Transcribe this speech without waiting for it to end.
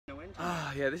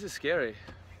Yeah, this is scary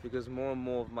because more and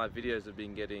more of my videos have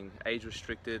been getting age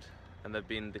restricted and they've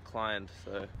been declined.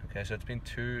 So okay, so it's been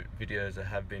 2 videos that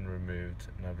have been removed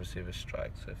and I've received a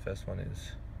strike. So first one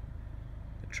is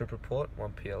the trip report,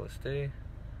 1 PLSD.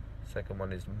 Second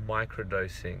one is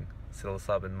microdosing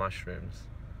psilocybin mushrooms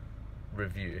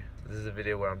review. This is a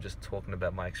video where I'm just talking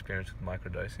about my experience with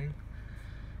microdosing,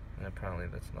 and apparently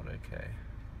that's not okay.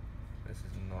 This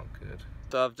is not good.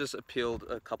 So I've just appealed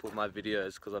a couple of my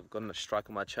videos because I've gotten a strike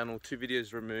on my channel. 2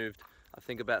 videos removed, I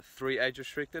think about 3 age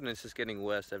restricted, and it's just getting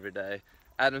worse every day.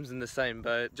 Adam's in the same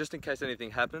boat. Just in case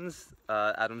anything happens,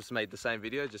 Adam's made the same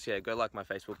video. Just go like my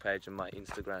Facebook page and my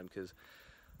Instagram, because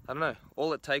I don't know,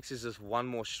 all it takes is just 1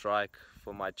 more strike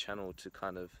for my channel to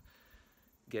kind of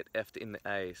get effed in the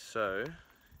A. So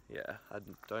yeah, I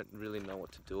don't really know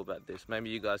what to do about this. Maybe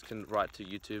you guys can write to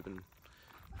YouTube and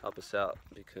help us out,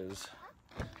 because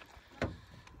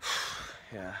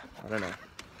yeah, I don't know.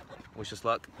 Wish us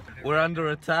luck. We're under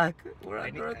attack. We're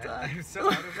under attack. I'm so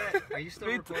out of it. Are you still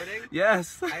recording?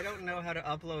 Yes. I don't know how to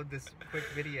upload this quick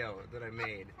video that I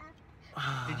made.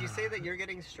 Did you say that you're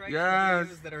getting strikes for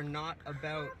videos that are not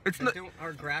about,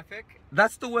 are graphic?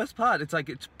 That's the worst part. It's like,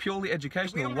 it's purely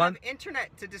educational. We don't have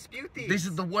internet to dispute these. This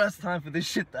is the worst time for this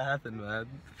shit to happen, man.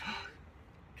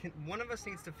 One of us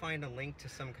needs to find a link to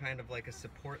some kind of like a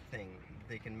support thing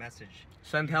they can message.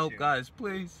 Send help, guys,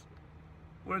 please.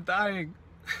 We're dying.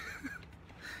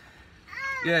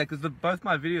 Yeah, because both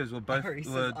my videos were both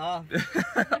off.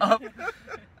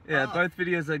 Yeah, both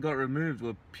videos that got removed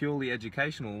were purely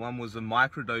educational. One was a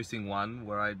microdosing one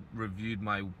where I reviewed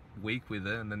my week with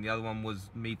it, and then the other one was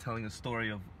me telling a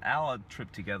story of our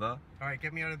trip together. Alright,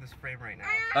 get me out of this frame right now.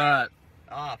 Alright.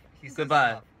 Off. He says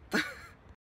goodbye. Off.